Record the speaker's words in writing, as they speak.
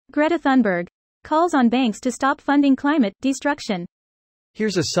Greta Thunberg calls on banks to stop funding climate destruction.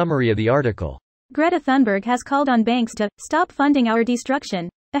 Here's a summary of the article. Greta Thunberg has called on banks to stop funding our destruction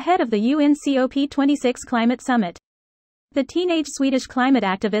ahead of the UN COP26 climate summit. The teenage Swedish climate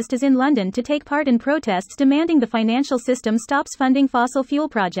activist is in London to take part in protests demanding the financial system stops funding fossil fuel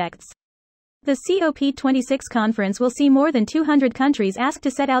projects. The COP26 conference will see more than 200 countries asked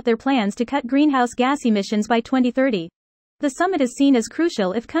to set out their plans to cut greenhouse gas emissions by 2030. The summit is seen as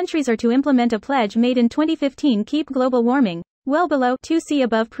crucial if countries are to implement a pledge made in 2015: keep global warming well below 2°C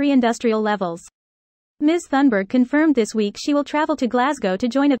above pre-industrial levels. Ms. Thunberg confirmed this week she will travel to Glasgow to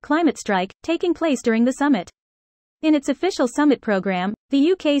join a climate strike taking place during the summit. In its official summit program,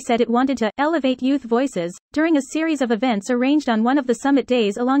 the UK said it wanted to elevate youth voices during a series of events arranged on one of the summit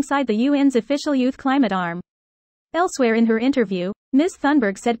days alongside the UN's official youth climate arm. Elsewhere in her interview, Ms.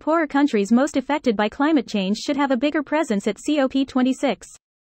 Thunberg said poorer countries most affected by climate change should have a bigger presence at COP26.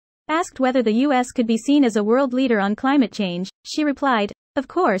 Asked whether the US could be seen as a world leader on climate change, she replied, "Of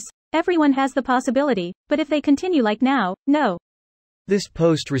course, everyone has the possibility, but if they continue like now, no." This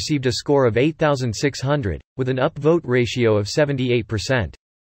post received a score of 8,600, with an upvote ratio of 78%.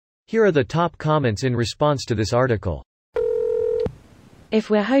 Here are the top comments in response to this article. If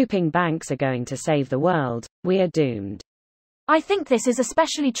we're hoping banks are going to save the world, we are doomed. I think this is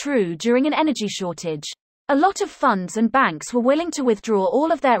especially true during an energy shortage. A lot of funds and banks were willing to withdraw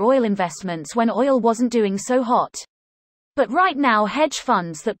all of their oil investments when oil wasn't doing so hot. But right now hedge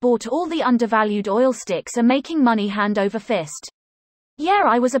funds that bought all the undervalued oil sticks are making money hand over fist. Yeah,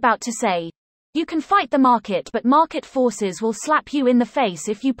 I was about to say. You can fight the market, but market forces will slap you in the face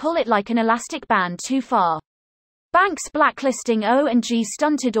if you pull it like an elastic band too far. Banks blacklisting O&G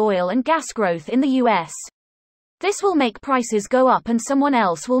stunted oil and gas growth in the US. This will make prices go up and someone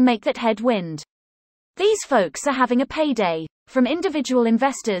else will make that headwind. These folks are having a payday, from individual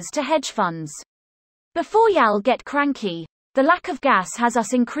investors to hedge funds. Before y'all get cranky, the lack of gas has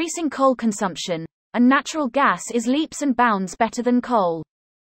us increasing coal consumption, and natural gas is leaps and bounds better than coal.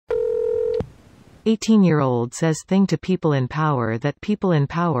 18-year-old says thing to people in power that people in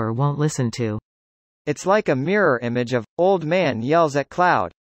power won't listen to. It's like a mirror image of, old man yells at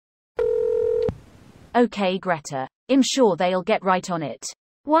cloud. Okay, Greta. I'm sure they'll get right on it.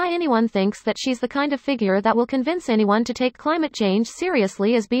 Why anyone thinks that she's the kind of figure that will convince anyone to take climate change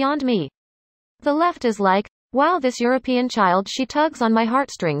seriously is beyond me. The left is like, wow, this European child, she tugs on my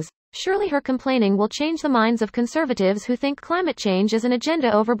heartstrings. Surely her complaining will change the minds of conservatives who think climate change is an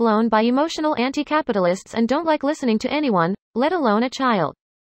agenda overblown by emotional anti-capitalists and don't like listening to anyone, let alone a child.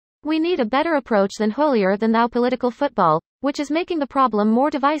 We need a better approach than holier-than-thou political football, which is making the problem more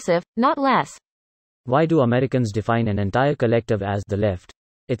divisive, not less. Why do Americans define an entire collective as the left?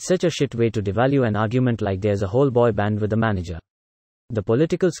 It's such a shit way to devalue an argument like there's a whole boy band with a manager. The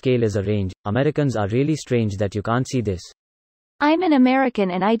political scale is a range. Americans are really strange that you can't see this. I'm an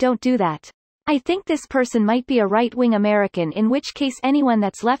American and I don't do that. I think this person might be a right-wing American, in which case anyone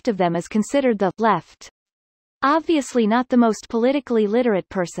that's left of them is considered the left. Obviously not the most politically literate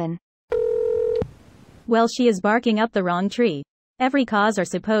person. Well, she is barking up the wrong tree. Every cause or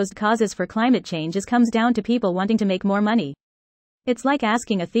supposed causes for climate change comes down to people wanting to make more money. It's like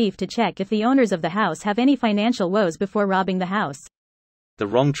asking a thief to check if the owners of the house have any financial woes before robbing the house. The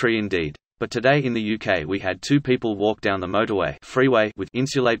wrong tree indeed. But today in the UK we had two people walk down the motorway freeway with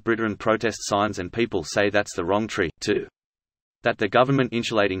 "Insulate Britain" protest signs, and people say that's the wrong tree, too. That the government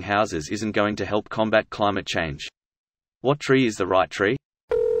insulating houses isn't going to help combat climate change. What tree is the right tree?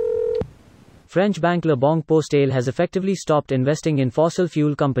 French bank La Banque Postale has effectively stopped investing in fossil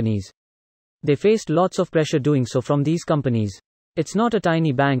fuel companies. They faced lots of pressure doing so from these companies. It's not a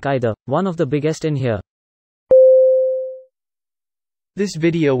tiny bank either, one of the biggest in here. This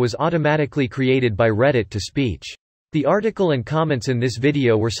video was automatically created by Reddit to speech. The article and comments in this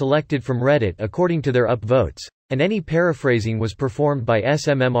video were selected from Reddit according to their upvotes, and any paraphrasing was performed by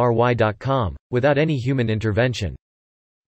smmry.com, without any human intervention.